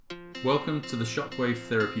Welcome to the Shockwave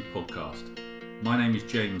Therapy Podcast. My name is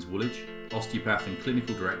James Woolwich, osteopath and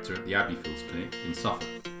clinical director at the Abbeyfields Clinic in Suffolk.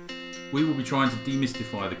 We will be trying to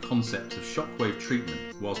demystify the concept of shockwave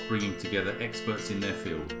treatment whilst bringing together experts in their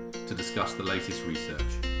field to discuss the latest research.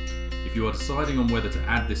 If you are deciding on whether to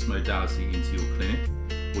add this modality into your clinic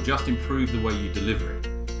or just improve the way you deliver it,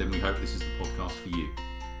 then we hope this is the podcast for you.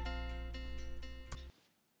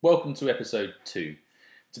 Welcome to episode 2.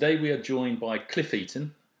 Today we are joined by Cliff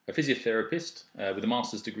Eaton, a physiotherapist with a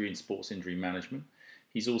master's degree in sports injury management.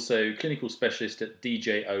 He's also clinical specialist at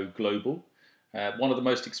DJO Global, one of the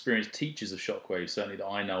most experienced teachers of shockwave, certainly that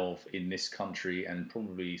I know of in this country and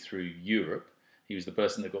probably through Europe. He was the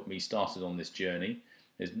person that got me started on this journey.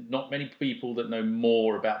 There's not many people that know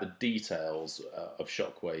more about the details of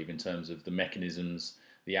shockwave in terms of the mechanisms,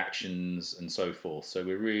 the actions and so forth. So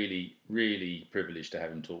we're really, really privileged to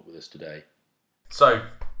have him talk with us today. So,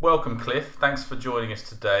 welcome Cliff. Thanks for joining us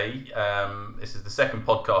today. This is the second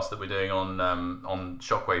podcast that we're doing on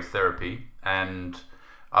shockwave therapy, and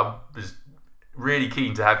I was really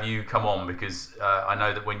keen to have you come on because I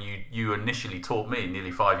know that when you initially taught me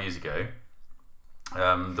nearly 5 years ago,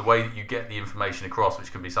 the way that you get the information across,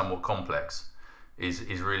 which can be somewhat complex, is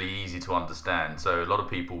really easy to understand. So a lot of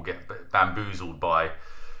people get bamboozled by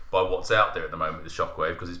what's out there at the moment with shockwave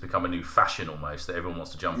because it's become a new fashion almost that everyone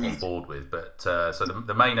wants to jump on board with. But so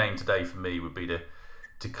the main aim today for me would be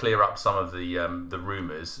to clear up some of the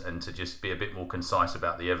rumours and to just be a bit more concise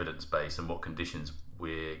about the evidence base and what conditions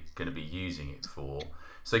we're going to be using it for.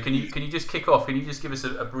 So can you just kick off? Can you just give us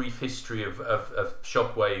a brief history of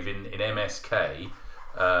shockwave in MSK?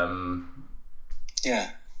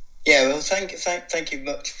 Yeah. Well, thank you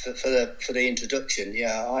much for the introduction.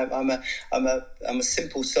 Yeah, I'm a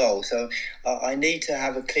simple soul, so I need to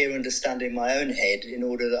have a clear understanding in my own head in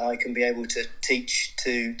order that I can be able to teach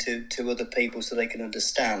to other people so they can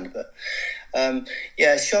understand. But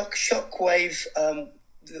shockwave.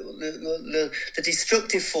 The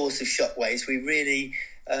destructive force of shockwaves, we really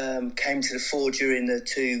came to the fore during the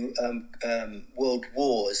two world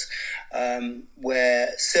wars, where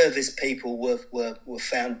service people were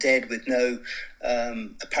found dead with no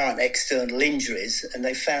apparent external injuries, and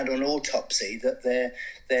they found on autopsy that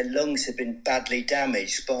their lungs had been badly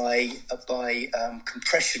damaged by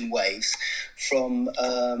compression waves from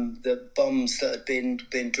the bombs that had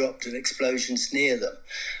been dropped and explosions near them.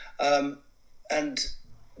 And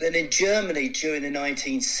then in Germany, during the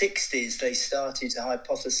 1960s, they started to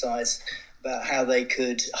hypothesize about how they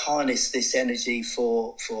could harness this energy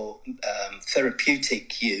for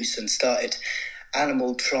therapeutic use, and started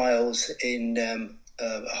animal trials in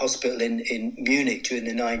a hospital in Munich during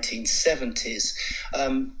the 1970s,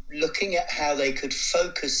 looking at how they could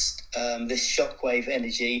focus this shockwave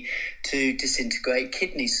energy to disintegrate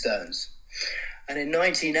kidney stones. And in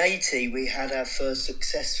 1980, we had our first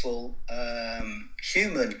successful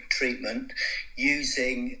human treatment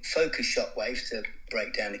using focus shockwave to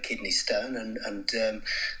break down a kidney stone, and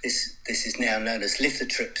this is now known as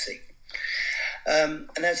lithotripsy. And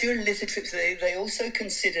now during lithotripsy, they also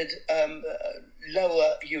considered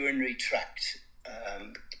lower urinary tract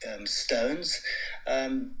stones,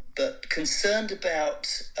 but concerned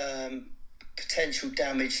about potential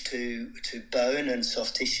damage to bone and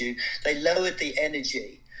soft tissue, they lowered the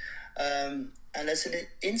energy. And as an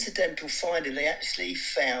incidental finding, they actually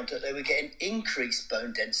found that they were getting increased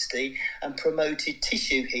bone density and promoted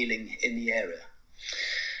tissue healing in the area.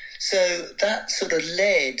 So that sort of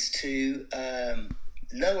led to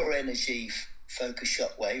lower energy focus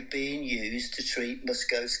shockwave being used to treat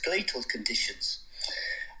musculoskeletal conditions.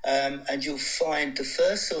 And you'll find the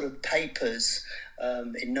first sort of papers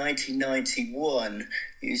in 1991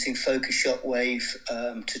 using focus shockwave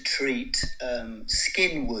to treat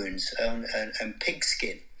skin wounds and pig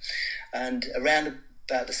skin. And around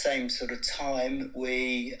about the same sort of time,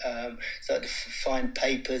 we started to find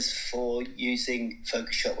papers for using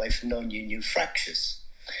focus shockwave for non-union fractures.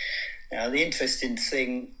 Now, the interesting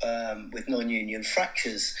thing with non-union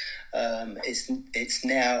fractures it's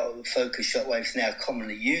now, focus shockwave is now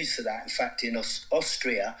commonly used for that. In fact, in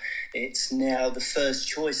Austria, it's now the first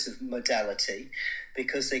choice of modality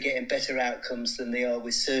because they're getting better outcomes than they are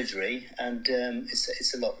with surgery, and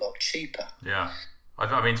it's a lot cheaper. Yeah,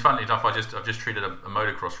 I mean, funnily enough, I've just treated a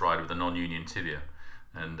motocross rider with a non-union tibia.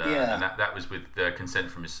 And that was with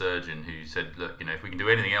consent from his surgeon, who said, look, if we can do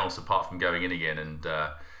anything else apart from going in again and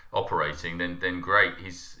operating, then great.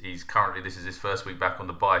 He's currently, this is his first week back on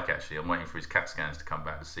the bike. Actually, I'm waiting for his CAT scans to come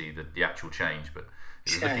back to see the actual change, but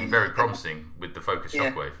it was looking very promising with the Focus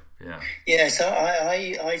Shockwave. Yeah, so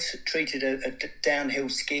I treated a downhill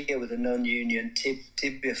skier with a non-union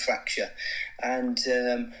tibia fracture, and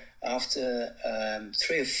after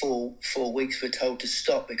 3 or 4 weeks, we're told to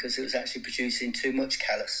stop because it was actually producing too much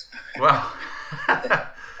callus. Wow.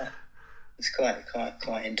 It's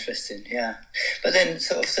quite interesting, yeah. But then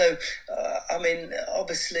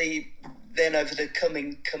obviously, then over the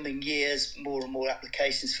coming years, more and more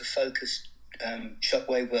applications for focused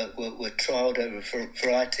Shockwave were trialled over a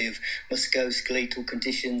variety of musculoskeletal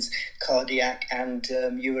conditions, cardiac and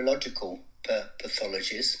urological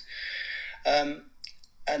pathologies.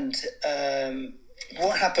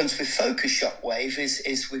 What happens with focus shockwave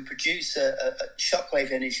is we produce a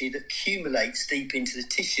shockwave energy that accumulates deep into the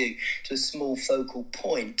tissue to a small focal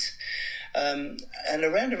point. And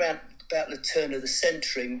around about the turn of the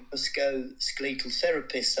century, musculoskeletal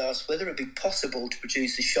therapists asked whether it would be possible to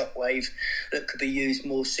produce a shockwave that could be used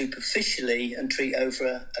more superficially and treat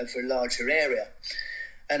over a larger area.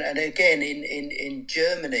 And again, in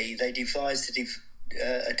Germany, they devised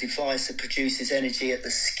a device that produces energy at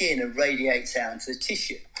the skin and radiates out into the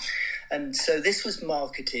tissue. And so this was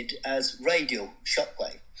marketed as radial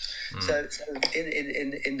shockwave. So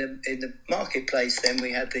in the marketplace, then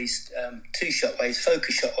we had these two shockwaves: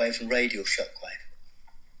 focus shockwave and radial shockwave.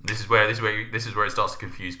 This is where it starts to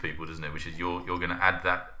confuse people, doesn't it? Which is you're going to add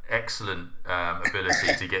that excellent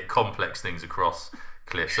ability to get complex things across,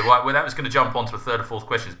 Cliff. So that was going to jump on to a third or fourth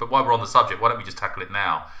questions, but while we're on the subject, why don't we just tackle it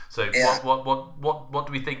now? So what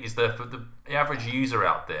do we think is for the average user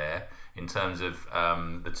out there in terms of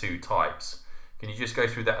the two types? Can you just go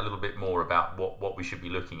through that a little bit more about what we should be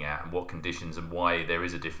looking at and what conditions and why there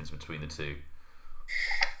is a difference between the two?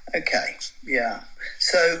 Okay, yeah.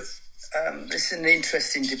 So this is an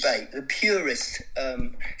interesting debate. The purist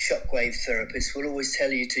shockwave therapists will always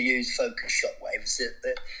tell you to use focus shockwaves.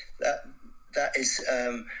 That is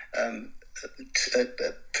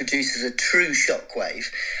produces a true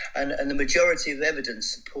shockwave, and the majority of evidence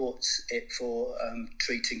supports it for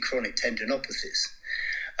treating chronic tendinopathies.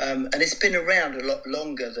 And it's been around a lot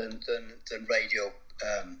longer than radial.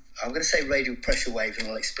 I'm going to say radial pressure wave, and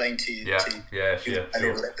I'll explain to you a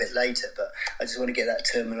little bit later. But I just want to get that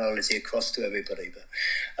terminology across to everybody. But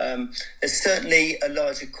there's certainly a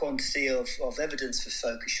larger quantity of evidence for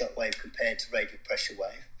focus shockwave compared to radial pressure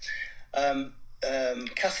wave.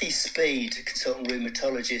 Kathy Speed, a consultant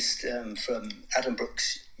rheumatologist from Adam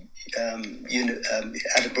Brooks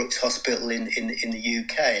Hospital in the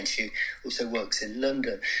UK, and she also works in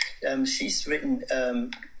London. She's written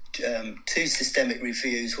two systemic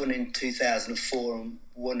reviews, one in 2004 and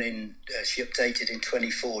one she updated in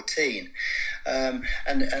 2014, and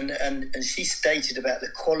she stated about the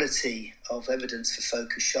quality of evidence for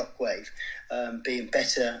focus shockwave being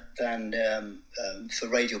better than for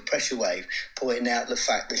radial pressure wave, pointing out the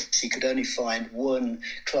fact that she could only find one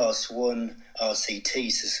class 1 RCT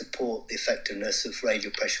to support the effectiveness of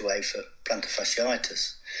radial pressure wave for plantar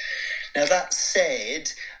fasciitis. Now, that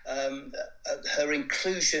said, her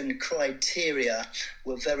inclusion criteria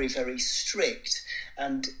were very, very strict,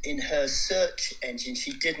 and in her search engine,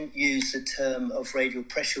 she didn't use the term of radial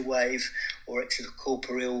pressure wave or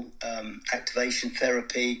extracorporeal activation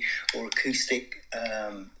therapy or acoustic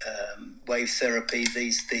wave therapy.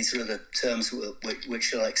 These are the terms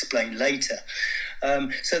which I'll explain later.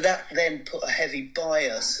 So that then put a heavy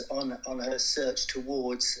bias on her search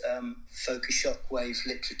towards focus shockwave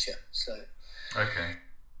literature.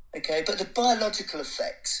 Okay, but the biological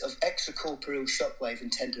effects of extracorporeal shockwave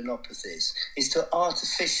and tendinopathies is to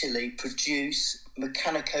artificially produce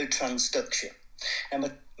mechanicotransduction.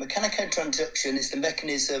 Now, mechanicotransduction is the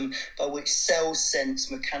mechanism by which cells sense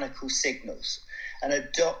mechanical signals and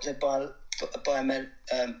adopt a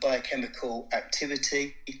biochemical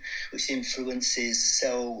activity, which influences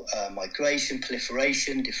cell migration,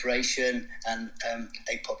 proliferation, differentiation, and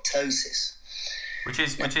apoptosis. Which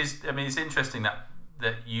is, I mean, it's interesting that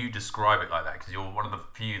you describe it like that, because you're one of the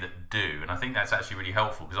few that do, and I think that's actually really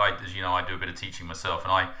helpful, because as you know, I do a bit of teaching myself,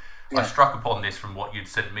 and I struck upon this from what you'd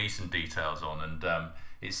sent me some details on, and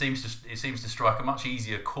it seems to strike a much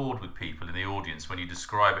easier chord with people in the audience when you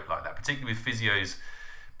describe it like that, particularly with physios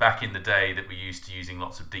back in the day that were used to using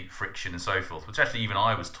lots of deep friction and so forth, which actually even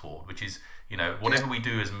I was taught, which is, you know, whatever we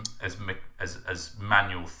do as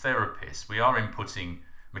manual therapists, we are inputting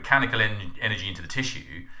mechanical energy into the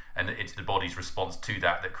tissue, and it's the body's response to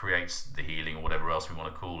that creates the healing or whatever else we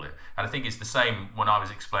want to call it. And I think it's the same when I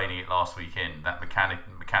was explaining it last weekend, that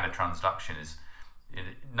mechanotransduction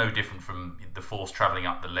no different from the force travelling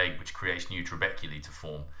up the leg, which creates new trabeculae to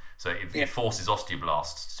form. So it forces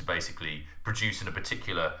osteoblasts to basically produce in a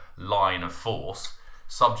particular line of force,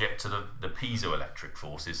 subject to the piezoelectric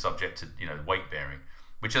forces, subject to weight bearing,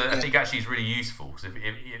 which I think actually is really useful, because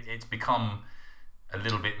it's become a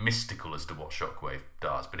little bit mystical as to what Shockwave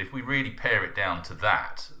does. But if we really pare it down to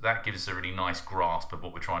that gives us a really nice grasp of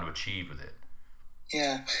what we're trying to achieve with it.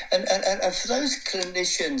 Yeah, and for those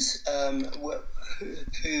clinicians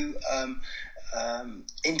who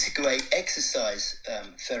integrate exercise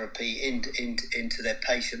therapy into their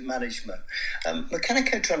patient management,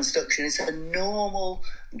 mechanical-transduction is a normal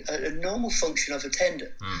function of a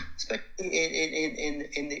tendon, especially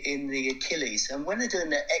in the Achilles. And when they're doing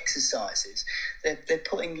their exercises, they're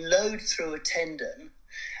putting load through a tendon,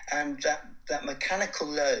 and that mechanical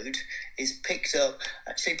load is picked up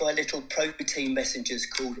actually by little protein messengers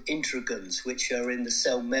called integrins, which are in the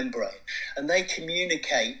cell membrane, and they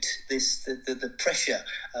communicate the pressure,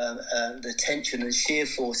 the tension and shear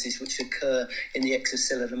forces which occur in the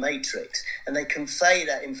extracellular matrix, and they convey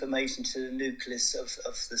that information to the nucleus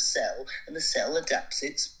of the cell, and the cell adapts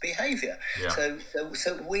its behaviour. So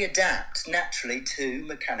we adapt naturally to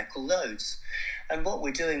mechanical loads. And what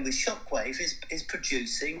we're doing with Shockwave is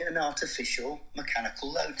producing an artificial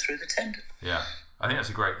mechanical load through the tendon. Yeah, I think that's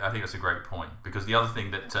a great point, because the other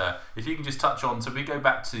thing that if you can just touch on, so we go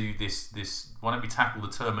back to this. Why don't we tackle the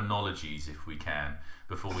terminologies if we can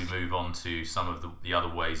before we move on to some of the other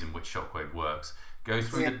ways in which Shockwave works? Go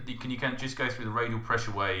through you can just go through the radial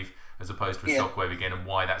pressure wave as opposed to a Shockwave again, and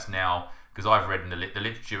why that's now. Because I've read in the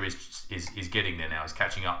literature is getting there now. It's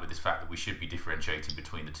catching up with this fact that we should be differentiating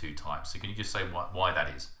between the two types. So can you just say why that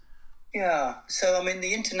is? Yeah. So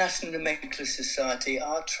the International Nomenclature Society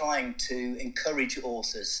are trying to encourage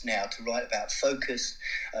authors now to write about focused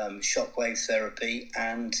shockwave therapy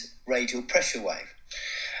and radial pressure wave.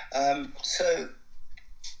 So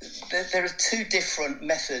there are two different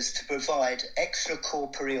methods to provide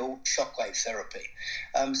extracorporeal shockwave therapy.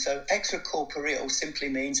 So extracorporeal simply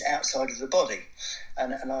means outside of the body.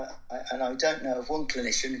 And I don't know of one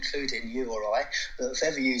clinician, including you or I, that have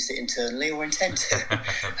ever used it internally or intend to.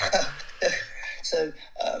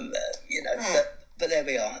 But there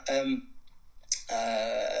we are.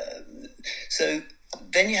 So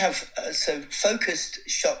then you have focused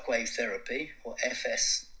shockwave therapy, or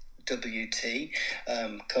FSWT,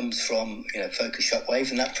 comes from focused shockwave,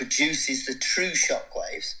 and that produces the true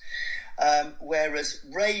shockwaves. Whereas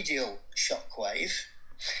radial shockwave,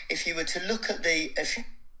 if you were to look at it's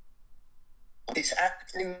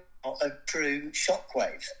actually not a true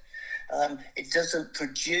shockwave. It doesn't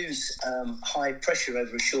produce high pressure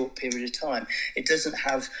over a short period of time. It doesn't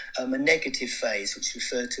have a negative phase, which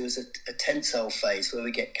is referred to as a tensile phase, where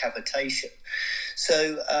we get cavitation.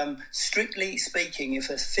 So, strictly speaking, if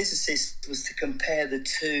a physicist was to compare the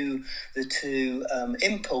two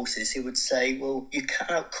impulses, he would say, well, you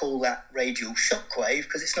cannot call that radial shockwave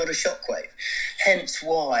because it's not a shockwave. Hence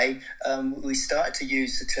why we started to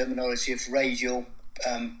use the terminology of radial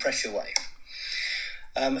pressure wave.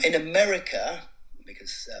 In America,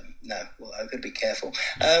 because I've got to be careful.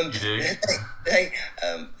 You do.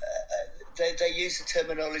 They use the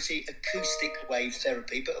terminology acoustic wave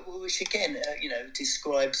therapy, but which again,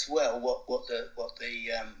 describes well what the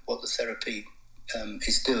therapy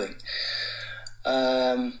is doing.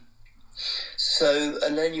 So,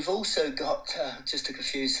 and then you've also got, just to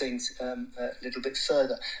confuse things a little bit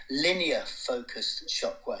further, linear focused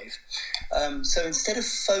shockwave. So instead of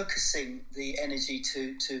focusing the energy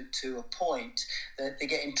to a point, they're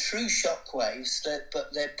getting true shockwaves,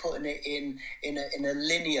 but they're putting it in a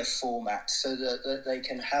linear format, so that they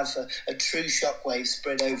can have a true shockwave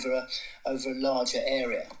spread over a larger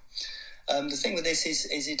area. The thing with this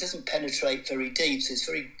is it doesn't penetrate very deep, so it's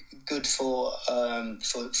very good for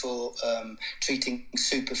treating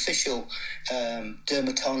superficial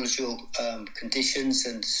dermatological conditions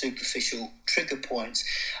and superficial trigger points.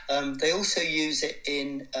 They also use it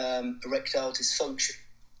in erectile dysfunction.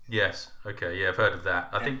 Yes. Okay. Yeah, I've heard of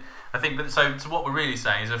that. I think. But so what we're really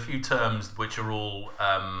saying is a few terms which are all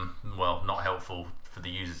not helpful for the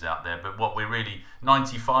users out there, but what we're really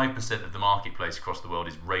 95% of the marketplace across the world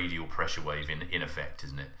is radial pressure wave in effect,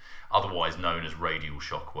 isn't it? Otherwise known as radial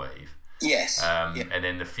shockwave. Yes. And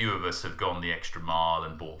then a few of us have gone the extra mile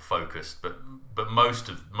and bought focused, but most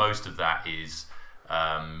of that is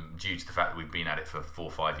due to the fact that we've been at it for 4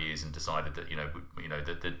 or 5 years and decided that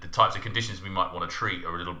the types of conditions we might want to treat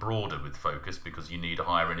are a little broader with focus, because you need a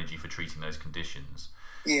higher energy for treating those conditions.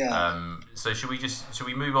 Yeah. So should we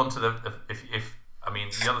move on to the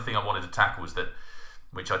other thing I wanted to tackle was that,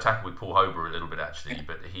 which I tackled with Paul Hober a little bit actually,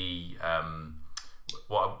 but he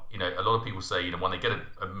what a lot of people say, when they get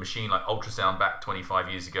a machine like ultrasound back 25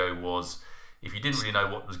 years ago was, if you didn't really know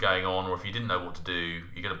what was going on, or if you didn't know what to do,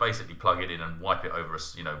 you're going to basically plug it in and wipe it over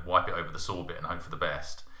the saw bit and hope for the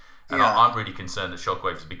best. And I'm really concerned that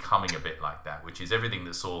Shockwave is becoming a bit like that, which is everything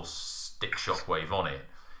that saw stick Shockwave on it.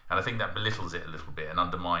 And I think that belittles it a little bit and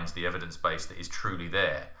undermines the evidence base that is truly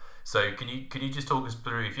there. So can you just talk us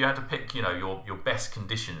through, if you had to pick, your best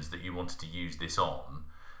conditions that you wanted to use this on,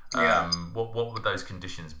 what would those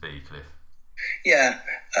conditions be, Cliff? Yeah.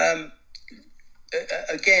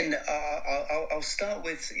 Again, I'll start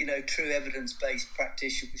with true evidence-based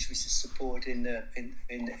practice, which was supported in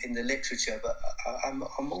the literature. But I'm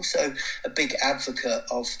also a big advocate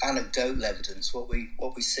of anecdotal evidence, what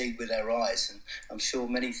we see with our eyes, and I'm sure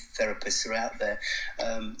many therapists are out there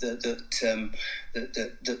that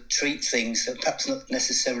treat things that perhaps not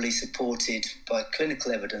necessarily supported by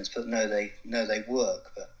clinical evidence, but know they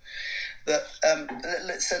work.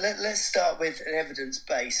 So let's start with an evidence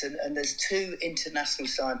base, and there's two international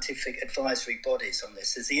scientific advisory bodies on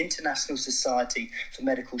this. There's the International Society for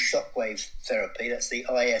Medical Shockwave Therapy, that's the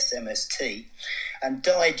ISMST, and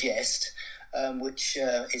Digest, which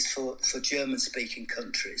is for German-speaking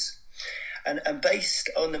countries. And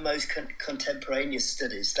based on the most contemporaneous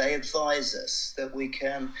studies, they advise us that we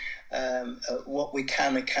can, what we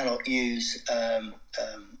can and cannot use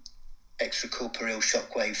extracorporeal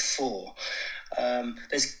shockwave for.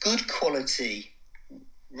 There's good quality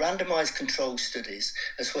randomized control studies,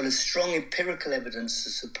 as well as strong empirical evidence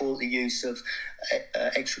to support the use of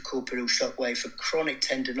extracorporeal shockwave for chronic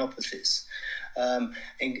tendinopathies,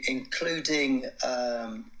 including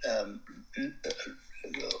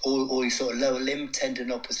all your sort of lower limb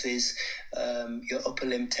tendinopathies, your upper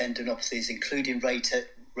limb tendinopathies, including rotator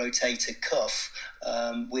cuff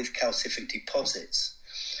with calcific deposits.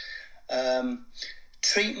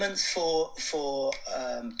 Treatments for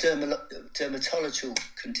dermatological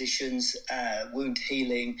conditions, wound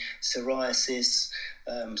healing, psoriasis,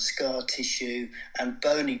 scar tissue, and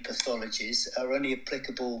bony pathologies are only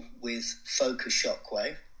applicable with focus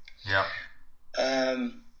shockwave. Yeah.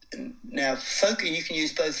 Now, you can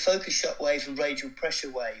use both focus shockwave and radial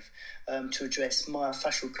pressure wave to address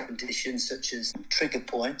myofascial conditions such as trigger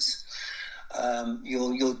points.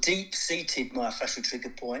 Your deep-seated myofascial trigger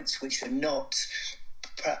points, which are not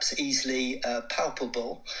perhaps easily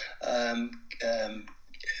palpable,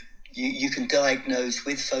 you can diagnose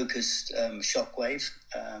with focused shockwave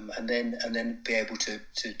and then be able to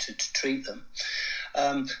treat them.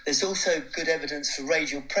 There's also good evidence for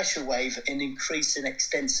radial pressure wave in increasing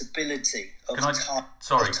extensibility of time.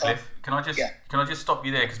 Sorry, Cliff. Can I just stop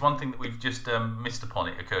you there? Because one thing that we've just missed upon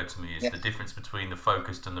it occurred to me is the difference between the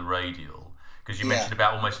focused and the radial. Because you mentioned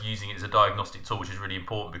about almost using it as a diagnostic tool, which is really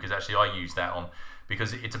important, because actually I use that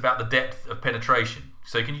because it's about the depth of penetration.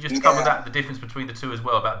 So can you just cover that, the difference between the two as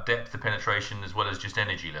well, about depth of penetration as well as just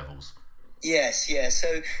energy levels? Yes.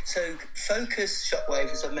 So focus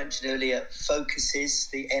shockwave, as I mentioned earlier, focuses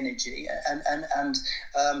the energy, and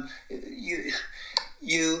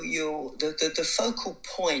the focal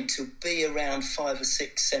point will be around 5 or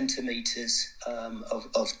 6 centimeters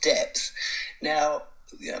of depth. Now,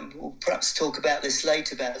 we'll perhaps talk about this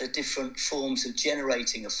later, about the different forms of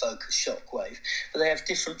generating a focus shockwave, but they have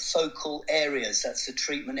different focal areas. That's the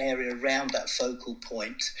treatment area around that focal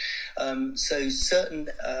point. So certain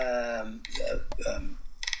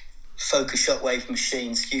focus shockwave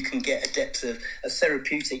machines, you can get a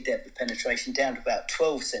therapeutic depth of penetration down to about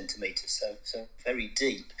 12 centimeters, so very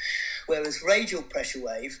deep. Whereas radial pressure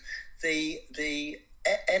wave, the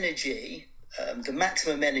energy, the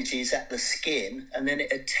maximum energy is at the skin, and then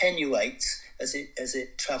it attenuates as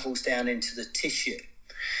it travels down into the tissue.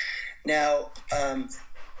 Now,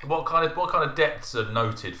 what kind of depths are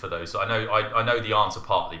noted for those? So I know the answer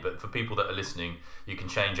partly, but for people that are listening, you can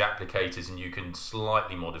change applicators and you can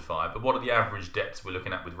slightly modify it. But what are the average depths we're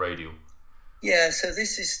looking at with radial? Yeah, so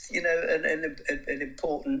this is an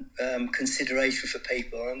important consideration for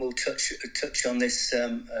people, and we'll touch on this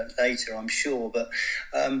later, I'm sure. But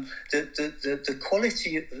the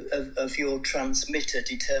quality of your transmitter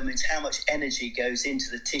determines how much energy goes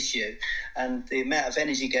into the tissue, and the amount of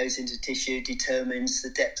energy goes into tissue determines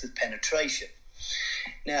the depth of penetration.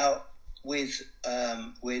 Now, with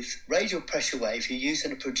radial pressure wave, you're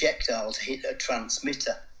using a projectile to hit a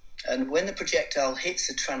transmitter. And when the projectile hits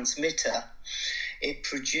the transmitter, it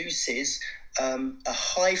produces a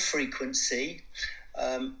high frequency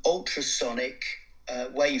ultrasonic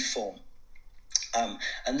waveform.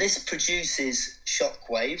 And this produces shock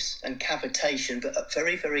waves and cavitation, but at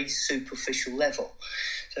very, very superficial level.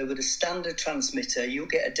 So with a standard transmitter, you'll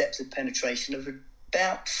get a depth of penetration of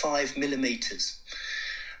about 5 millimeters.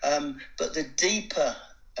 But the deeper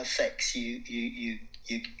effects you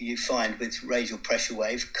find with radial pressure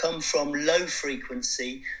wave come from low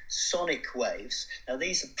frequency sonic waves. Now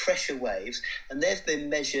these are pressure waves, and they've been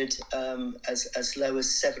measured as low as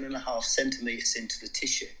 7.5 centimeters into the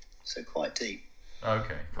tissue, so quite deep.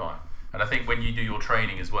 Okay, fine. And I think when you do your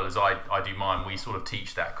training as well as I do mine, we sort of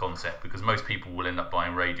teach that concept, because most people will end up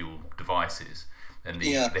buying radial devices, and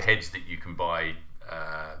the heads that you can buy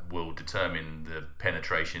will determine the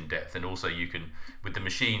penetration depth. And also you can, with the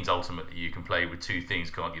machines, ultimately you can play with two things,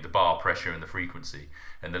 can't you? The bar pressure and the frequency.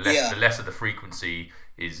 And the lesser the frequency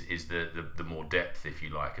is the more depth, if you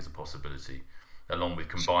like, as a possibility, along with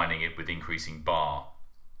combining it with increasing bar.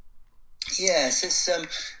 Yes,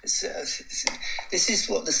 this is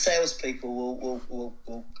what the salespeople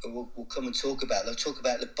will come and talk about. They'll talk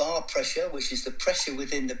about the bar pressure, which is the pressure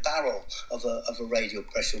within the barrel of a radial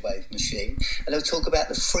pressure wave machine, and they'll talk about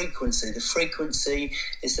the frequency. The frequency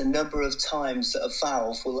is the number of times that a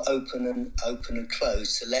valve will open and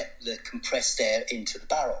close to let the compressed air into the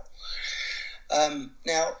barrel.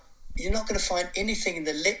 Now, you're not going to find anything in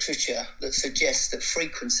the literature that suggests that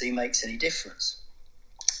frequency makes any difference.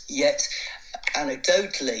 Yet,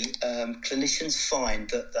 anecdotally, clinicians find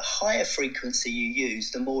that the higher frequency you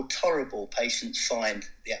use, the more tolerable patients find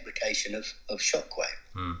the application of Shockwave.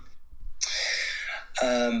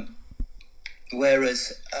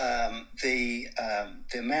 Whereas the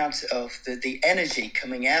amount of the energy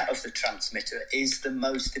coming out of the transmitter is the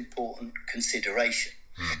most important consideration.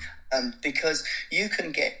 Because you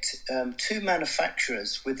can get two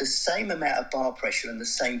manufacturers with the same amount of bar pressure and the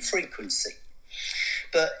same frequency.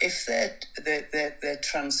 But if their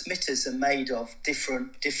transmitters are made of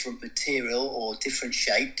different material or different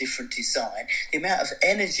shape, different design, the amount of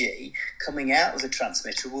energy coming out of the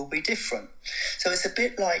transmitter will be different. So it's a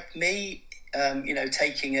bit like me,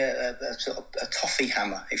 taking a sort of a toffee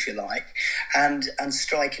hammer, if you like, and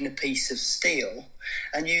striking a piece of steel,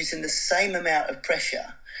 and using the same amount of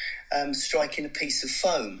pressure, striking a piece of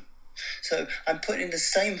foam. So I'm putting the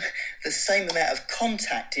same amount of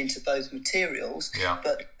contact into both materials, but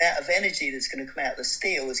the amount of energy that's going to come out of the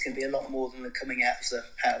steel is going to be a lot more than coming out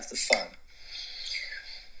of the foam.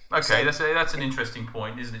 Okay, so that's an interesting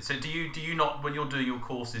point, isn't it? So do you not, when you're doing your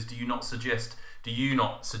courses, do you not suggest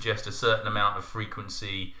a certain amount of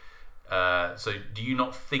frequency? So do you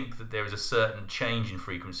not think that there is a certain change in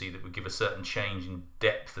frequency that would give a certain change in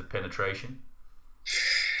depth of penetration?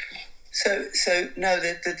 So no,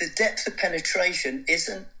 the depth of penetration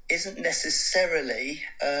isn't necessarily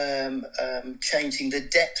changing the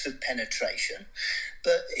depth of penetration,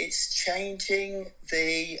 but it's changing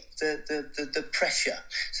the pressure.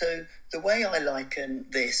 So the way I liken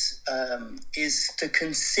this is to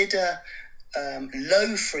consider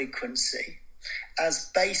low frequency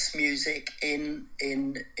as bass music in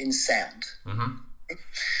sound. Mm-hmm.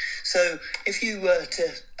 So if you were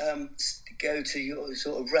to go to your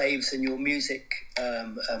sort of raves and your music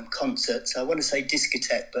concerts, I want to say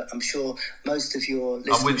discotheque, but I'm sure most of your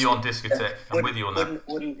listeners... I'm with you on discotheque. I'm with you on that.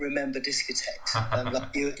 Wouldn't remember discotheques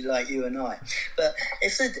like you and I. But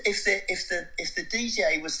if the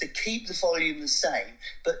DJ was to keep the volume the same,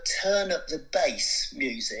 but turn up the bass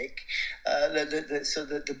music,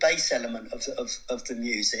 the bass element of the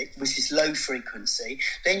music, which is low frequency,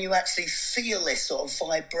 then you actually feel this sort of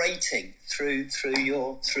vibrating through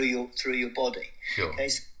your body. Sure. Okay,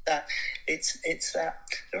 so it's that.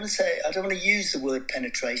 I don't want to use the word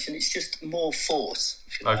penetration. It's just more force.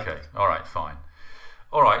 Okay. All right. Fine.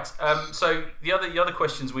 All right. So the other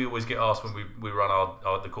questions we always get asked when we run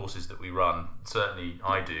the courses that we run, certainly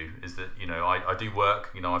I do, is that I do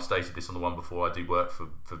work. I've stated this on the one before. I do work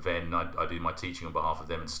for Venn. I do my teaching on behalf of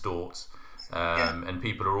them in Storts. And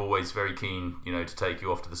people are always very keen, to take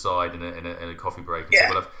you off to the side in a coffee break and say,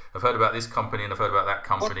 well, I've heard about this company and I've heard about that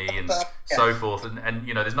company and so forth, and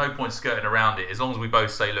there's no point skirting around it as long as we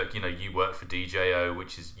both say, look, you work for DJO,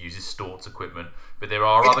 which uses Storts equipment, but there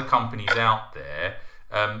are other companies out there.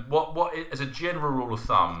 What as a general rule of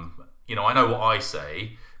thumb, I know what I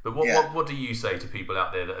say, but what do you say to people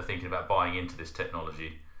out there that are thinking about buying into this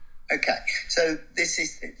technology? Okay, so this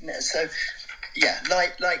is so. Yeah,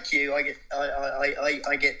 like you, I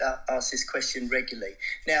get asked this question regularly.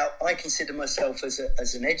 Now, I consider myself as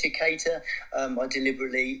an educator. I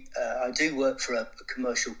deliberately I do work for a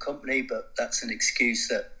commercial company, but that's an excuse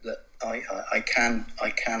that I can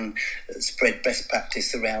spread best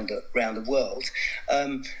practice around the world.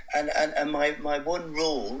 And my one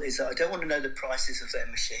rule is that I don't want to know the prices of their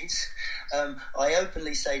machines. I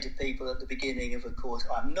openly say to people at the beginning of a course,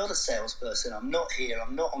 I'm not a salesperson. I'm not here.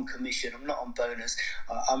 I'm not on commission. I'm not on bonus.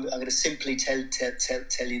 I'm going to simply tell you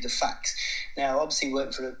the facts. Now, obviously,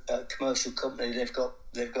 working for a commercial company, they've got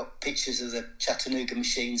pictures of the Chattanooga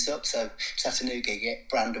machines up, so Chattanooga get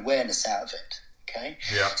brand awareness out of it. Okay.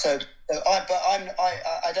 Yeah.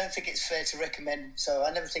 I don't think it's fair to recommend. So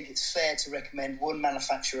I never think it's fair to recommend one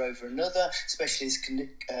manufacturer over another, especially as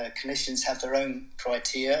clinicians have their own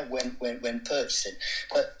criteria when purchasing.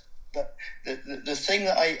 But the thing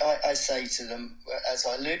that I say to them, as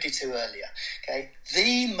I alluded to earlier, okay,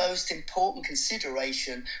 the most important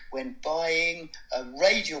consideration when buying a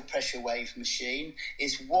radial pressure wave machine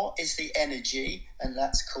is what is the energy, and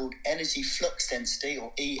that's called energy flux density,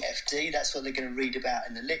 or EFD. That's what they're going to read about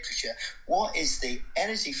in the literature. What is the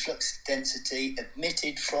energy flux density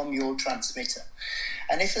emitted from your transmitter?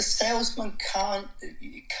 And if a salesman can't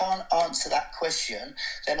answer that question,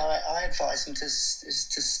 then I advise them to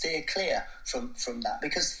steer clear from that,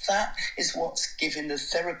 because that is what's giving the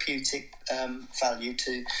therapeutic value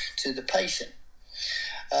to the patient.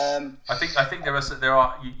 I think there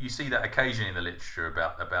are you see that occasionally in the literature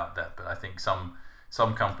about that, but I think some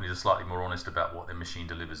companies are slightly more honest about what their machine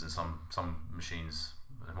delivers, and some machines,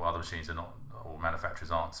 well, other machines are not, or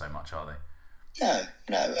manufacturers aren't so much, are they? No,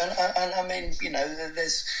 and I mean, you know,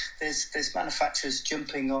 there's manufacturers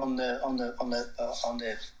jumping on the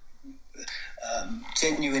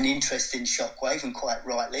genuine interest in Shockwave, and quite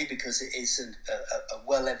rightly, because it is a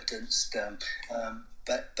well evidenced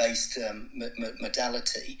based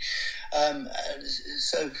modality.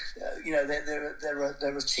 You know,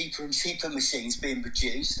 there are cheaper and cheaper machines being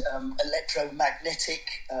produced.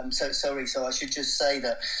 Electromagnetic. So I should just say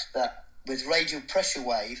that with radial pressure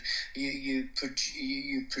wave, you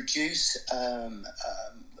produce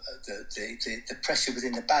the pressure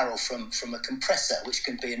within the barrel from a compressor, which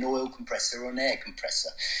can be an oil compressor or an air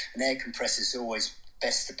compressor. An air compressor is always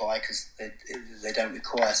best to buy because they don't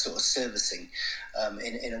require sort of servicing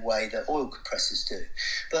in a way that oil compressors do.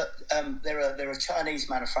 But there are Chinese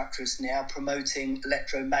manufacturers now promoting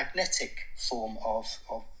electromagnetic form of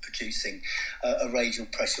producing a radial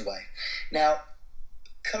pressure wave. Now,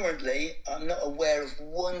 currently, I'm not aware of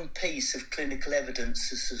one piece of clinical evidence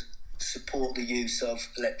to support the use of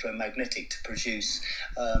electromagnetic to produce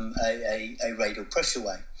a radial pressure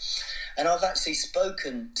wave. And I've actually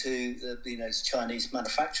spoken to the Chinese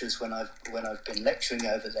manufacturers when I've been lecturing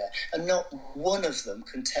over there, and not one of them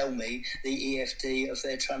can tell me the EFD of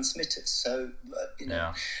their transmitters. So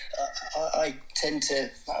I tend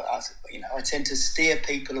to steer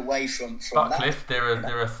people away from but that. Cliff,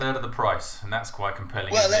 they're a third of the price, and that's quite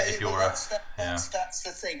compelling. Well, isn't it, that's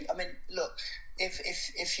the thing. I mean, look.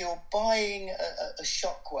 If you're buying a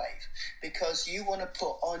Shockwave because you want to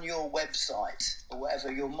put on your website or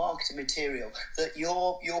whatever, your marketing material, that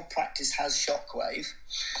your practice has Shockwave,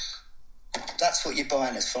 that's what you're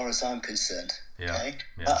buying, as far as I'm concerned. Yeah. Okay.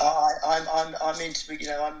 Yeah.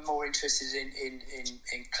 I'm more interested in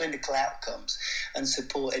clinical outcomes and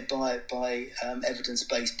supported by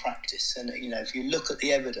evidence-based practice. And if you look at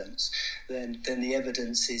the evidence, then the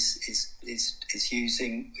evidence is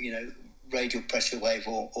using radial pressure wave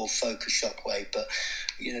or focus shock wave, but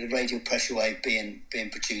the radial pressure wave being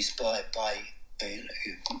produced by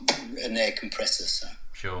an air compressor. So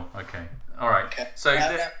sure, okay, all right. Okay. So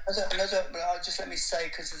just let me say,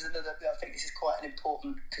 because there's another. I think this is quite an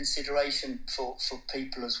important consideration for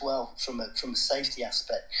people as well from a safety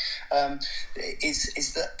aspect.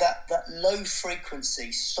 Is that low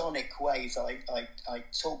frequency sonic wave that I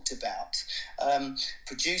talked about,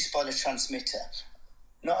 produced by the transmitter,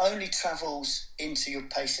 not only travels into your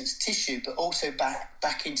patient's tissue, but also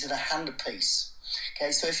back into the handpiece.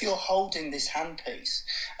 Okay, so if you're holding this handpiece,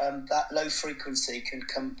 that low frequency can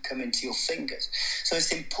come into your fingers. So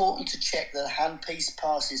it's important to check that the handpiece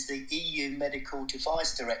passes the EU Medical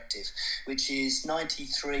Device Directive, which is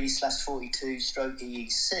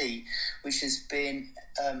 93/42/EEC, which has been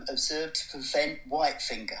observed to prevent white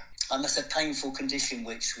finger. And that's a painful condition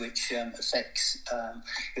which affects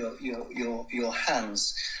your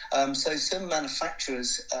hands. So some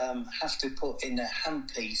manufacturers have to put in their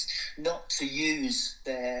handpiece not to use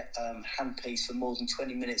their handpiece for more than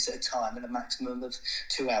 20 minutes at a time and a maximum of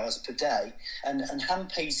 2 hours per day. And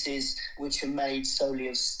handpieces which are made solely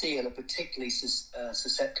of steel are particularly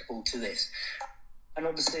susceptible to this. and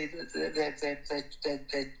obviously they're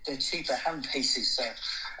cheaper handpieces, so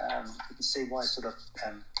you can see why sort of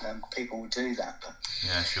people would do that. But,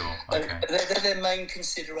 yeah, sure, okay. They're their main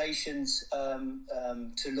considerations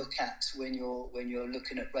to look at when you're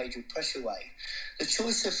looking at radial pressure wave. The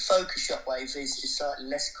choice of focus shock wave is slightly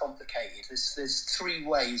less complicated. There's three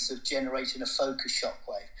ways of generating a focus shock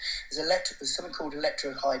wave. There's something called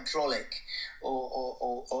electrohydraulic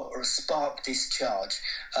or a spark discharge.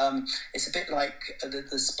 It's a bit like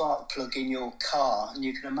the spark plug in your car, and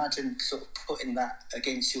you can imagine sort of putting that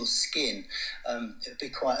against your skin. It'd be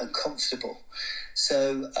quite uncomfortable.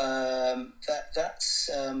 So that's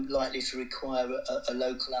likely to require a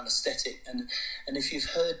local anaesthetic. And if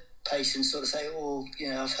you've heard patients sort of say,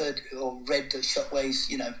 I've heard or read that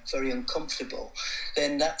shockwaves, very uncomfortable,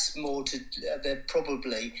 then that's more to, they've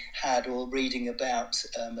probably had or reading about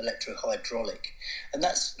electrohydraulic. And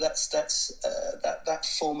that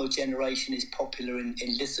form of generation is popular in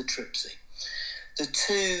lithotripsy. The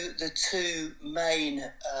two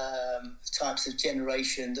main types of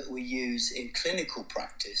generation that we use in clinical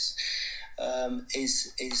practice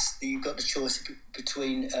is you've got the choice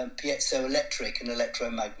between piezoelectric and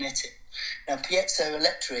electromagnetic. Now,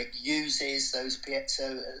 piezoelectric uses those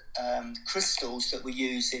piezo crystals that we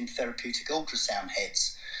use in therapeutic ultrasound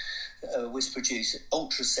heads, which produce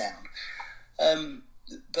ultrasound.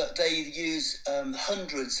 But they use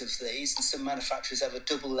hundreds of these, and some manufacturers have a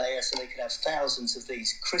double layer, so they can have thousands of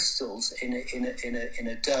these crystals in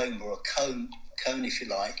a dome or a cone, if you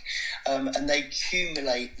like, and they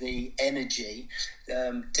accumulate the energy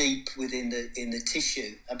deep within the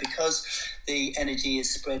tissue. And because the energy is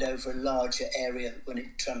spread over a larger area when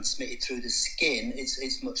it's transmitted through the skin,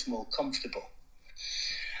 it's much more comfortable.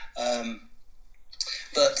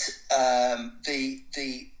 That's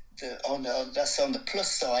on the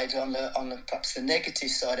plus side. On the perhaps the negative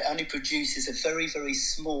side, it only produces a very, very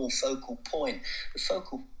small focal point. The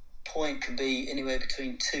focal point can be anywhere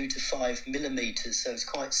between 2 to 5 millimeters, so it's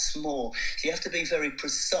quite small. So you have to be very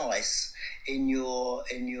precise in your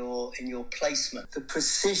placement. The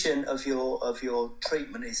precision of your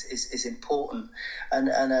treatment is important. And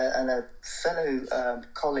a fellow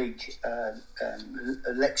colleague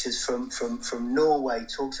lectures from Norway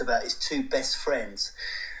talks about his two best friends.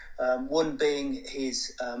 One being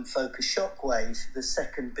his focus shockwave, the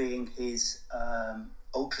second being his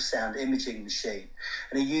ultrasound imaging machine,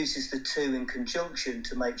 and he uses the two in conjunction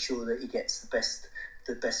to make sure that he gets the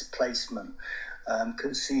best placement.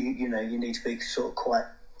 Because you need to be sort of quite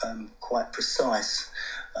precise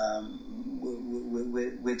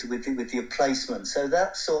with your placement. So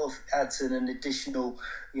that sort of adds an additional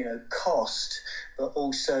cost, but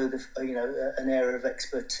also an area of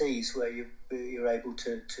expertise where you're able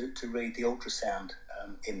to read the ultrasound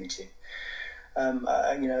imaging.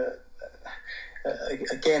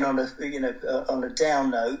 Again, on a down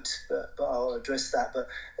note, but I'll address that. But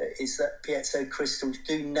is that piezo crystals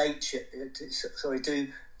do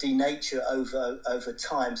denature over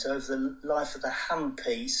time. So over the life of the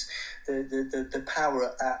handpiece, the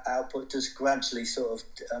power output does gradually sort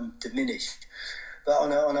of diminish. But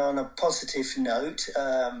on a positive note,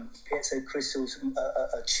 piezo crystals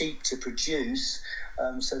are cheap to produce,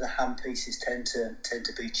 so the handpieces tend to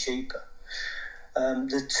be cheaper.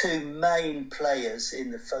 The two main players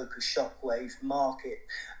in the focus shockwave market,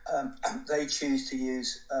 they choose to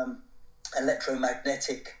use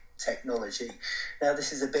electromagnetic technology. Now,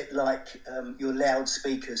 this is a bit like your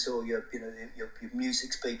loudspeakers or your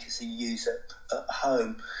music speakers you use at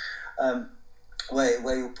home,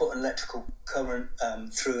 where you'll put an electrical current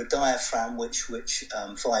through a diaphragm which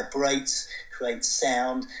vibrates, creates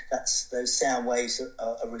sound. Those sound waves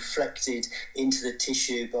are reflected into the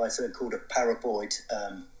tissue by something called a paraboloid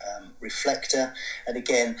reflector, and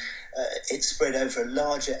again it's spread over a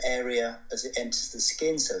larger area as it enters the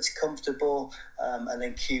skin, so it's comfortable, and then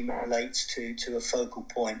accumulates to a focal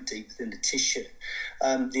point deep within the tissue.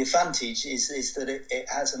 The advantage is that it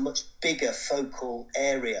has a much bigger focal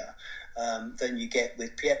area than you get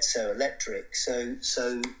with piezoelectric,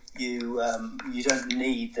 so you don't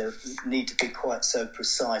need to be quite so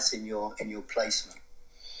precise in your placement.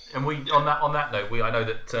 And on that note, I know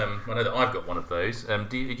that I've got one of those.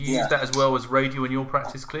 Do you use that as well as radio in your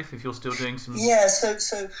practice, Cliff? If you're still doing some, so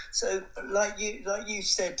like you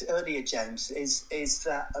said earlier, James, is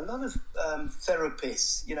that a lot of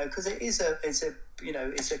therapists, because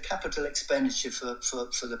it's a capital expenditure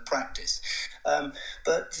for the practice,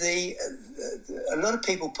 but a lot of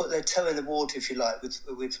people put their toe in the water, if you like,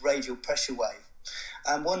 with radial pressure wave.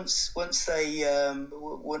 And once they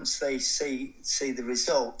see the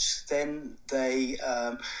results, then they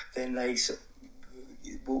sort of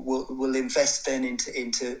will invest then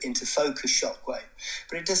into focus shockwave.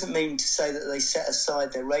 But it doesn't mean to say that they set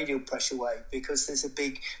aside their radial pressure wave, because there's a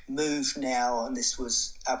big move now, and this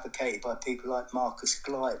was advocated by people like Marcus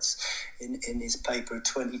Gleitz in his paper of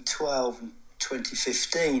 2012 and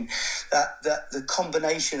 2015, that the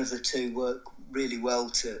combination of the two work really well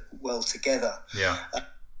together. Yeah.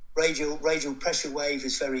 Radial pressure wave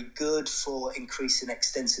is very good for increasing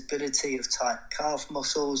extensibility of tight calf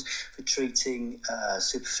muscles, for treating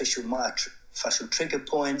superficial myofascial trigger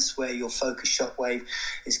points, where your focus shock wave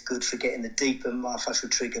is good for getting the deeper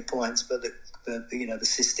myofascial trigger points, but the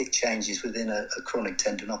cystic changes within a chronic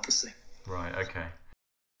tendinopathy. Right. Okay.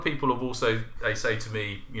 People have also, they say to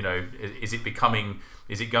me, is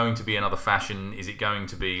it going to be another fashion? Is it going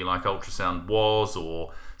to be like ultrasound was,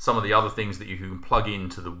 or some of the other things that you can plug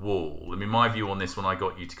into the wall? I mean, my view on this when I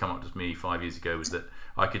got you to come up with me 5 years ago was that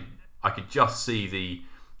I could just see the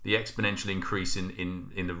exponential increase in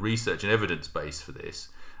the research and evidence base for this.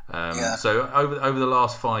 So over the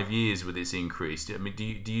last 5 years with this increase, I mean,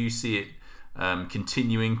 do you see it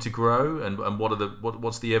continuing to grow, and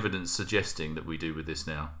what's the evidence suggesting that we do with this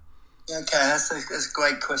now? Okay, that's a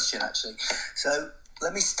great question, actually. So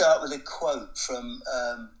let me start with a quote from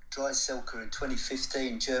Dreiselker in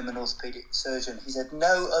 2015, German orthopedic surgeon. He said,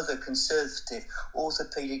 "No other conservative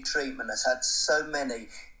orthopedic treatment has had so many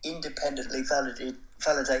independently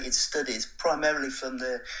validated studies, primarily from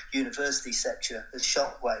the university sector, as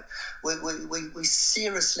Shockwave. We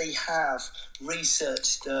seriously have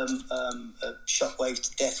researched Shockwave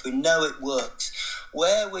to death. We know it works.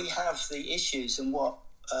 Where we have the issues, and what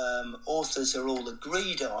authors are all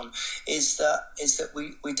agreed on, is that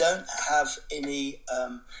we don't have any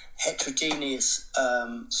heterogeneous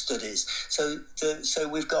studies. So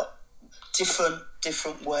we've got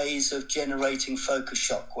different ways of generating focus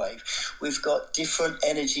shockwave. We've got different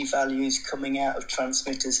energy values coming out of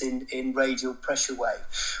transmitters in radial pressure wave.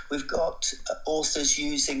 We've got authors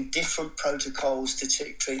using different protocols to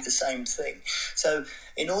treat the same thing. So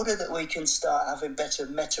in order that we can start having better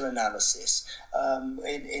meta-analysis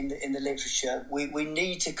in the literature, we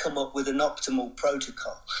need to come up with an optimal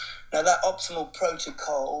protocol. Now, that optimal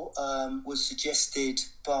protocol was suggested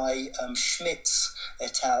by Schmitz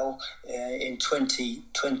et al. In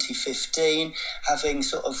 2015, having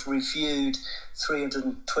sort of reviewed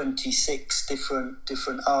 326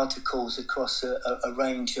 different articles across a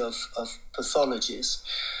range of pathologies.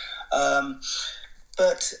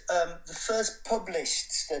 But the first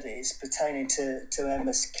published studies pertaining to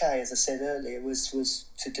MSK, as I said earlier, was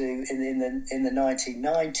to do in the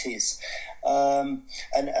 1990s,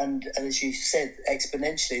 and as you said,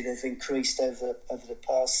 exponentially they've increased over the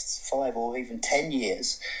past 5 or even 10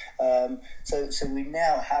 years. So we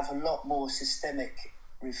now have a lot more systemic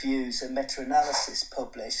reviews and meta-analysis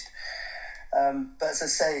published. But as I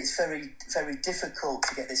say, it's very, very difficult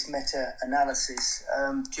to get this meta-analysis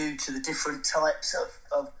due to the different types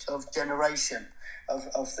of generation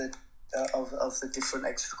of the different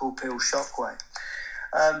extracorporeal shockwave.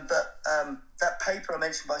 But that paper I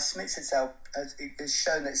mentioned by Schmitz et al. Has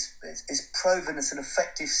shown that it's proven as an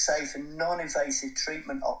effective, safe and non-invasive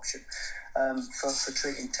treatment option for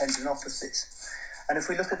treating tendinopathies. And if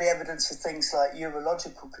we look at the evidence for things like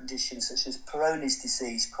urological conditions such as Peyronie's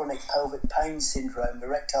disease, chronic pelvic pain syndrome,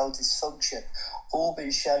 erectile dysfunction, all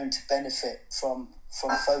been shown to benefit from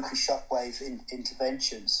focused shockwave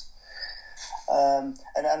interventions. And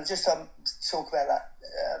I'll just talk about that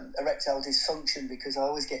erectile dysfunction, because I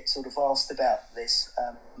always get sort of asked about this,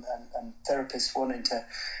 and therapists wanting to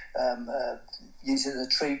use it as a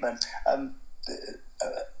treatment.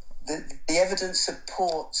 The evidence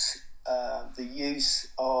supports the use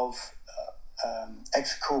of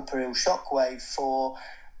extracorporeal shockwave for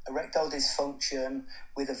erectile dysfunction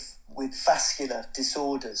with vascular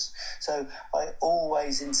disorders. So I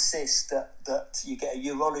always insist that you get a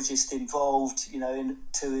urologist involved,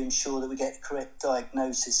 to ensure that we get correct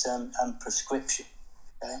diagnosis and prescription.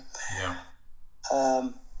 Okay? Yeah.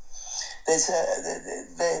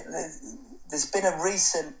 There's been a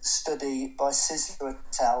recent study by Sizzler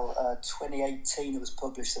et al. 2018. It was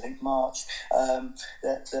published, I think, March.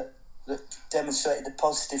 That demonstrated the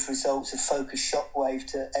positive results of focused shockwave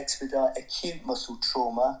to expedite acute muscle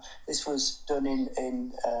trauma. This was done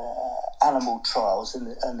in animal trials,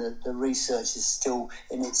 and the research is still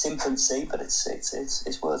in its infancy, but it's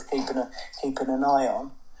worth keeping an eye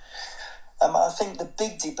on. I think the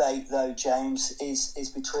big debate, though, James, is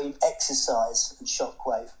between exercise and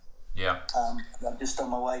shockwave. Yeah. I'm just on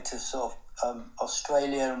my way to sort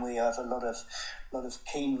Australia, and we have a lot of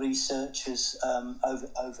keen researchers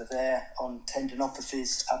over there on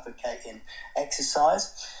tendinopathies advocating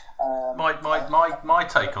exercise. My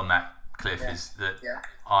take on that, Cliff, is that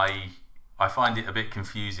I find it a bit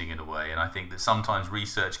confusing in a way, and I think that sometimes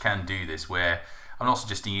research can do this, where I'm not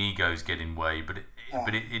suggesting egos get in way, but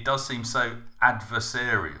it does seem so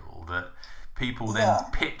adversarial that people then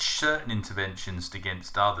pitch certain interventions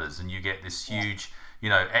against others, and you get this huge,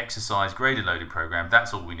 exercise graded loading program.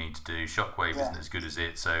 That's all we need to do. Shockwave isn't as good as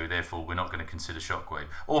it, so therefore we're not going to consider Shockwave.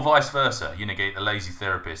 Or vice versa. Get the lazy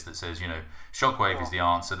therapist that says, Shockwave is the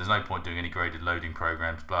answer. There's no point doing any graded loading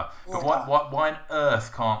programs. Blah. But why on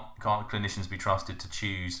earth can't clinicians be trusted to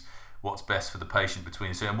choose what's best for the patient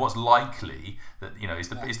between the two, and what's likely that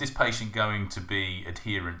is this patient going to be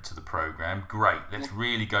adherent to the program? Great, let's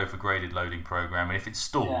really go for graded loading program, and if it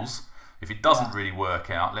stalls, if it doesn't really work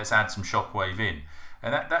out, let's add some Shockwave in.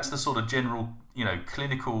 And that's the sort of general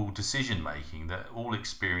clinical decision making that all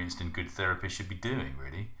experienced and good therapists should be doing,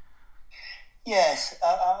 really. Yes,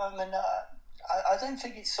 I mean, I don't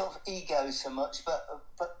think it's sort of ego so much, but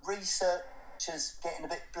researchers getting a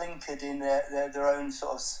bit blinkered in their own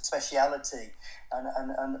sort of speciality,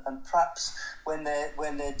 and perhaps when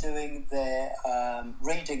they're doing their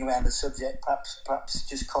reading around the subject, perhaps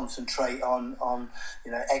just concentrate on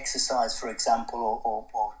exercise, for example,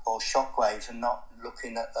 or Shockwave, and not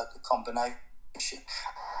looking at the combination.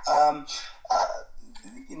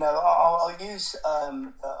 I'll use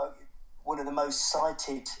one of the most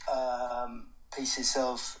cited pieces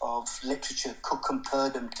of literature, Cook and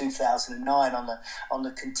Purdom, 2009, on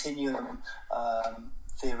the continuum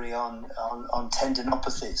theory on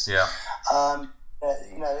tendinopathies. Yeah. And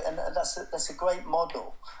that's a great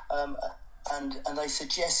model. And they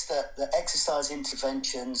suggest that the exercise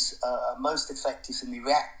interventions are most effective in the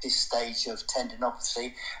reactive stage of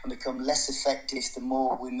tendinopathy and become less effective the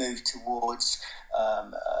more we move towards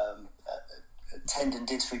tendon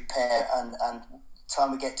disrepair and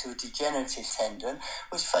time we get to a degenerative tendon,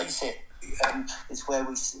 which, face it, is where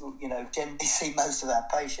we generally see most of our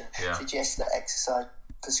patients. Suggest that exercise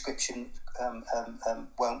prescription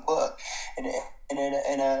won't work.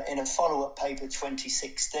 In a follow-up paper,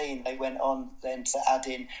 2016, they went on then to add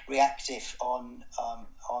in reactive on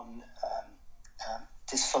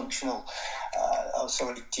dysfunctional,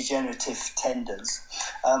 degenerative tendons,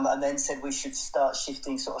 and then said we should start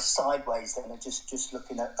shifting sort of sideways then, and just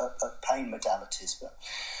looking at pain modalities.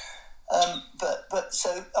 But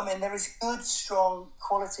so, I mean, there is good, strong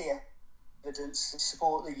quality evidence to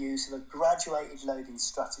support the use of a graduated loading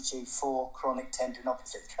strategy for chronic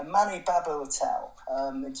tendinopathy. And Mani Babu et al.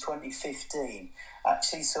 In 2015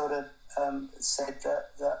 actually sort of said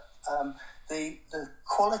that the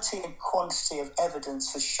quality and quantity of evidence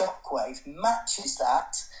for Shockwave matches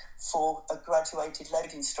that for a graduated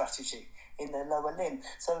loading strategy in the lower limb.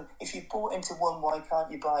 So if you bought into one, why can't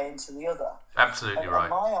you buy into the other? Absolutely right.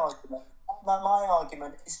 And my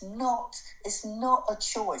argument is not a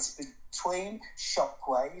choice between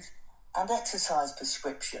Shockwave and exercise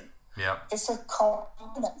prescription. Yeah. It's a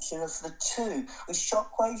combination of the two. With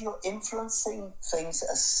Shockwave, you're influencing things at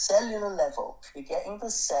a cellular level. You're getting the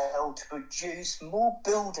cell to produce more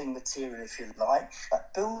building material, if you like.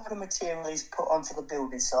 That building material is put onto the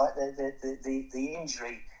building site, the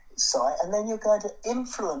injury site, and then you're going to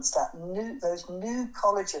influence those new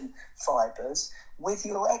collagen fibers with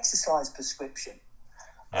your exercise prescription.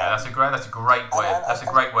 Yeah, that's a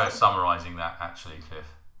great way of summarising that, actually, Cliff.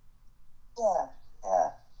 Yeah.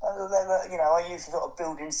 I use a sort of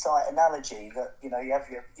building site analogy that you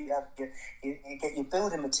get your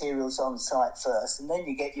building materials on site first, and then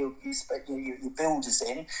you get your builders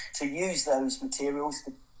in to use those materials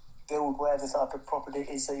to build whatever type of property it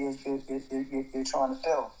is that you're trying to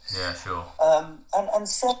build. Yeah, sure. And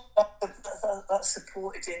so that's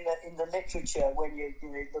supported in the literature when you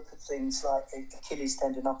look at things like Achilles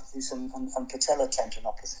tendinopathies and patella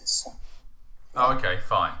tendinopathies. So. Oh, okay,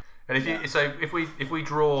 fine. And if we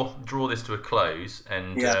draw this to a close,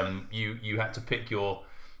 and you had to pick your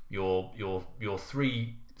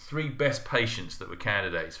three best patients that were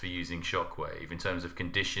candidates for using Shockwave in terms of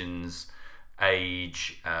conditions,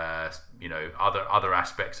 age, other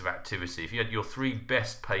aspects of activity. If you had your three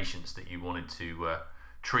best patients that you wanted to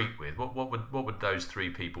treat with, what would those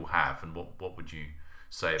three people have, and what would you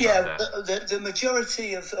say about that? The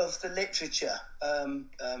majority of the literature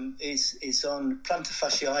is on plantar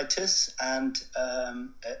fasciitis and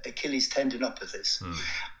Achilles tendinopathies.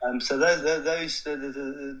 So those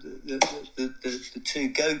the two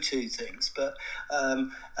go-to things. But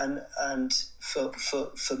and for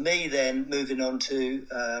me then, moving on to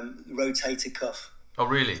rotator cuff Oh,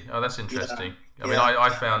 really? Oh, that's interesting. Yeah. I mean, I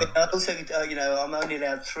found... Also, I'm only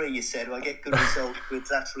allowed 3, you said. I get good results with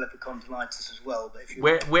lateral epicondylitis as well. But if you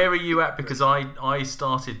Where are you at? Because I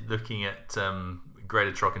started looking at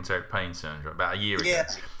graded trochanteric pain syndrome about a year ago.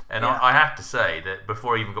 And I have to say that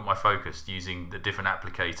before I even got my focus, using the different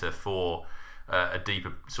applicator for a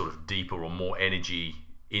deeper or more energy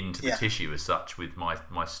into the tissue as such with my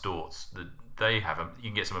storts, you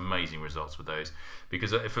can get some amazing results with those,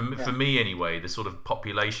 because for me anyway, the sort of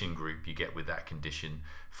population group you get with that condition,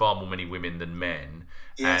 far more many women than men,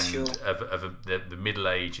 of the middle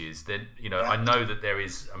ages, then I know that there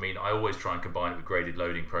is, I mean, I always try and combine it with graded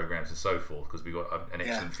loading programs and so forth, because we've got an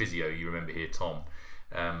excellent physio, you remember here, Tom,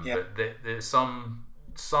 but there's some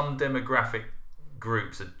demographic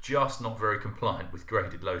groups are just not very compliant with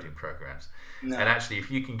graded loading programs. No. And actually,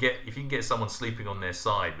 if you can get someone sleeping on their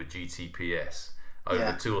side with GTPS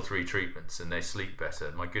over 2 or 3 treatments and they sleep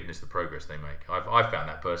better, my goodness, the progress they make. I've found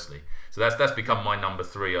that personally. So that's become my number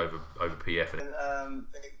 3 over PF.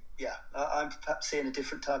 I'm perhaps seeing a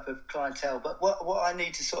different type of clientele. But what I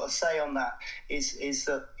need to sort of say on that is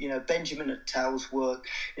that, Benjamin et al.'s work,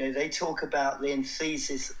 they talk about the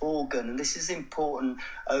enthesis organ, and this is important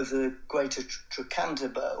over the greater trochanter,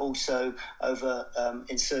 but also over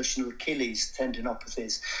insertion of Achilles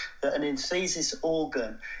tendinopathies. That an enthesis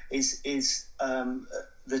organ is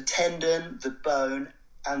the tendon, the bone,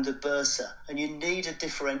 and the bursa, and you need a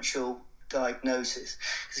differential diagnosis.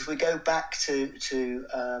 Because if we go back to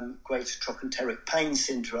greater trochanteric pain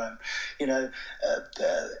syndrome, in the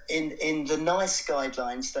NICE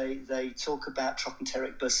guidelines, they talk about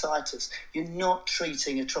trochanteric bursitis. You're not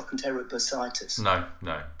treating a trochanteric bursitis. No.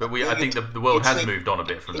 But I think the world has moved on a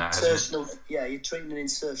bit from that, hasn't it? Yeah, you're treating an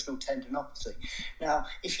insertional tendinopathy. Now,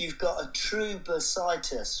 if you've got a true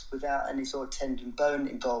bursitis without any sort of tendon bone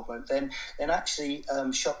involvement, then actually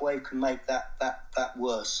Shockwave can make that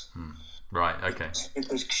worse. Right. Okay.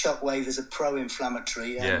 Because Shockwave is a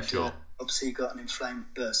pro-inflammatory, and obviously you've got an inflamed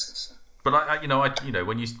bursa. So. But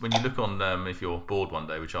when you look on, if you're bored one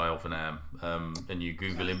day, which I often am, and you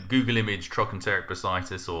Google image trochanteric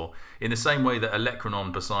bursitis, or in the same way that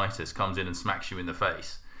olecranon bursitis comes in and smacks you in the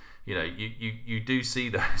face, you do see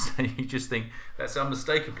those, and you just think that's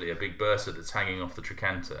unmistakably a big bursa that's hanging off the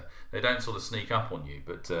trochanter. They don't sort of sneak up on you,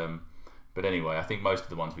 but anyway, I think most of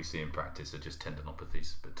the ones we see in practice are just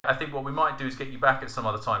tendinopathies. But I think what we might do is get you back at some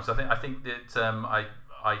other time. So I think that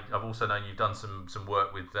I've also known you've done some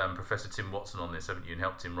work with Professor Tim Watson on this, haven't you? And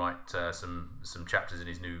helped him write some chapters in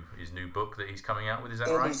his new book that he's coming out with. Is that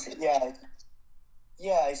right?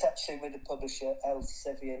 Yeah, it's actually with the publisher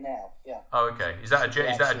Elsevier now. Yeah. Oh, okay. Is that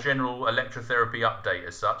a general electrotherapy update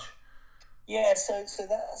as such? Yeah, so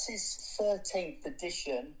that's his 13th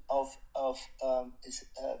edition of his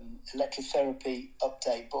electrotherapy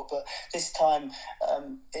update book. But this time,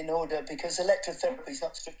 because electrotherapy is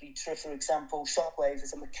not strictly true. For example, Shockwave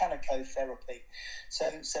is a mechanicotherapy. So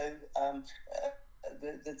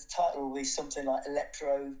the title will be something like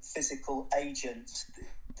Electrophysical Agents,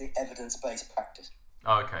 the evidence-based practice.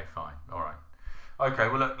 Oh, okay, fine, all right. Okay,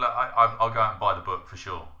 well, look, I'll go out and buy the book for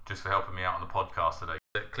sure, just for helping me out on the podcast today.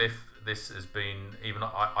 Cliff, this has been,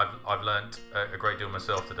 I've learnt a great deal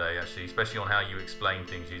myself today, actually, especially on how you explain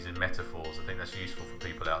things using metaphors. I think that's useful for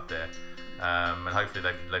people out there, and hopefully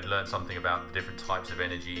they've learned something about the different types of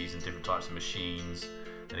energies and different types of machines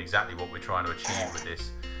and exactly what we're trying to achieve with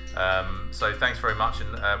this. So thanks very much,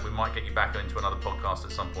 and we might get you back into another podcast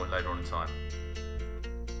at some point later on in time.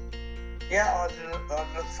 Yeah, I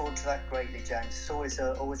look forward to that greatly, James. It's always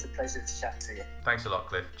a pleasure to chat to you. Thanks a lot,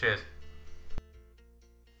 Cliff. Cheers.